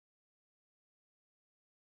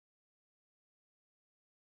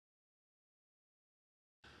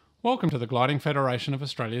Welcome to the Gliding Federation of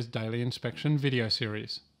Australia's daily inspection video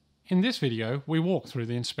series. In this video, we walk through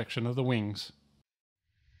the inspection of the wings.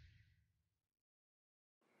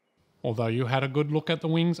 Although you had a good look at the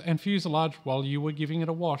wings and fuselage while you were giving it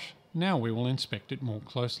a wash, now we will inspect it more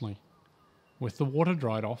closely. With the water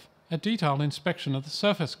dried off, a detailed inspection of the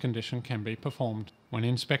surface condition can be performed. When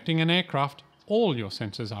inspecting an aircraft, all your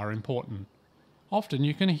senses are important. Often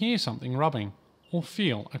you can hear something rubbing or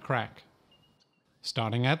feel a crack.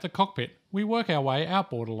 Starting at the cockpit, we work our way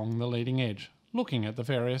outboard along the leading edge, looking at the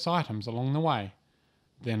various items along the way,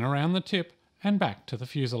 then around the tip and back to the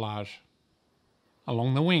fuselage.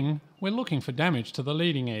 Along the wing, we're looking for damage to the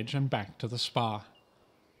leading edge and back to the spar.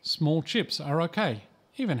 Small chips are okay,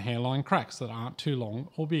 even hairline cracks that aren't too long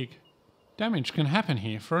or big. Damage can happen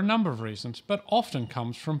here for a number of reasons, but often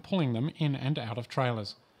comes from pulling them in and out of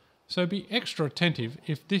trailers. So be extra attentive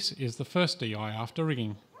if this is the first DI after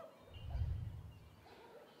rigging.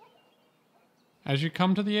 As you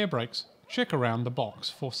come to the air brakes, check around the box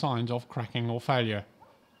for signs of cracking or failure.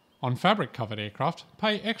 On fabric-covered aircraft,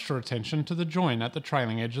 pay extra attention to the join at the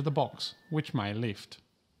trailing edge of the box, which may lift.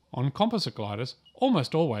 On composite gliders,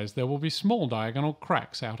 almost always there will be small diagonal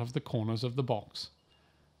cracks out of the corners of the box.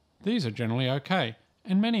 These are generally okay,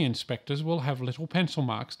 and many inspectors will have little pencil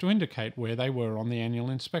marks to indicate where they were on the annual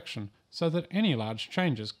inspection, so that any large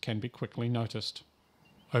changes can be quickly noticed.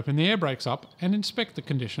 Open the air brakes up and inspect the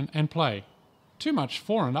condition and play. Too much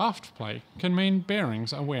fore and aft play can mean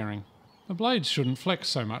bearings are wearing. The blades shouldn't flex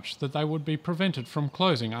so much that they would be prevented from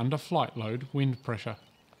closing under flight load wind pressure.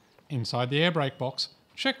 Inside the air brake box,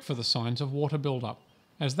 check for the signs of water buildup,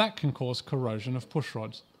 as that can cause corrosion of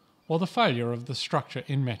pushrods, or the failure of the structure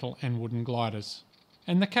in metal and wooden gliders.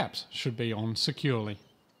 And the caps should be on securely.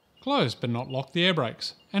 Close but not lock the air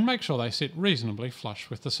brakes, and make sure they sit reasonably flush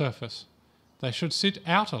with the surface. They should sit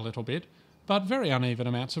out a little bit, but very uneven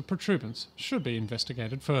amounts of protuberance should be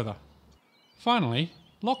investigated further. Finally,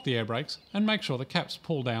 lock the air brakes and make sure the caps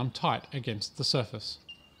pull down tight against the surface.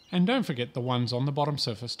 And don't forget the ones on the bottom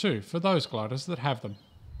surface too, for those gliders that have them.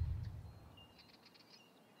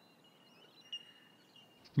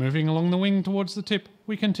 Moving along the wing towards the tip,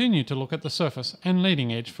 we continue to look at the surface and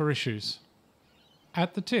leading edge for issues.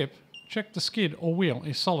 At the tip, check the skid or wheel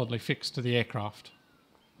is solidly fixed to the aircraft.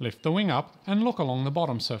 Lift the wing up and look along the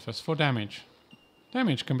bottom surface for damage.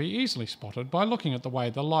 Damage can be easily spotted by looking at the way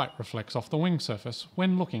the light reflects off the wing surface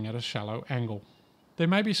when looking at a shallow angle. There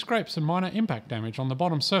may be scrapes and minor impact damage on the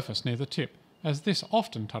bottom surface near the tip, as this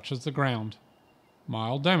often touches the ground.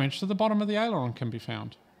 Mild damage to the bottom of the aileron can be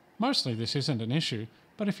found. Mostly this isn't an issue,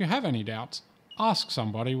 but if you have any doubts, ask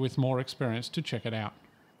somebody with more experience to check it out.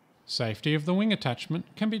 Safety of the wing attachment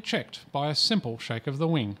can be checked by a simple shake of the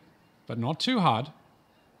wing, but not too hard.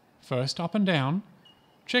 First up and down,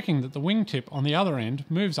 checking that the wing tip on the other end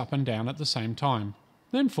moves up and down at the same time,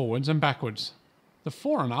 then forwards and backwards. The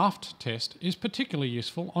fore and aft test is particularly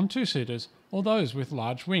useful on two-seaters or those with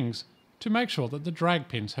large wings to make sure that the drag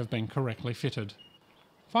pins have been correctly fitted.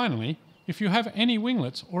 Finally, if you have any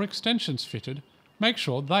winglets or extensions fitted, make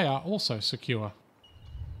sure they are also secure.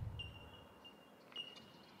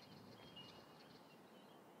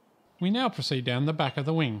 We now proceed down the back of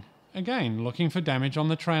the wing, again looking for damage on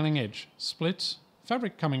the trailing edge, splits,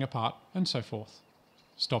 fabric coming apart, and so forth.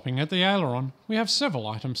 Stopping at the aileron, we have several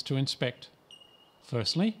items to inspect.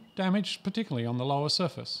 Firstly, damage particularly on the lower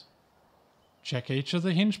surface. Check each of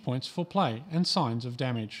the hinge points for play and signs of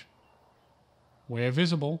damage. Where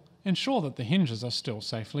visible, ensure that the hinges are still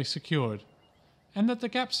safely secured, and that the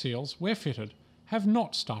gap seals, where fitted, have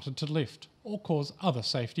not started to lift or cause other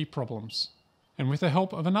safety problems. And with the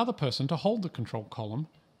help of another person to hold the control column,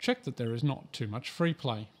 check that there is not too much free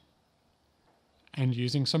play. And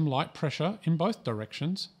using some light pressure in both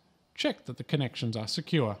directions, check that the connections are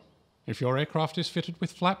secure. If your aircraft is fitted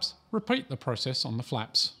with flaps, repeat the process on the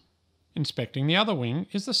flaps. Inspecting the other wing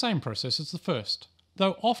is the same process as the first,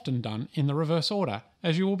 though often done in the reverse order,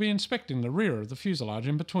 as you will be inspecting the rear of the fuselage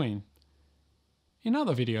in between. In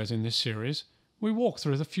other videos in this series, we walk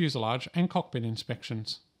through the fuselage and cockpit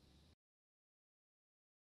inspections.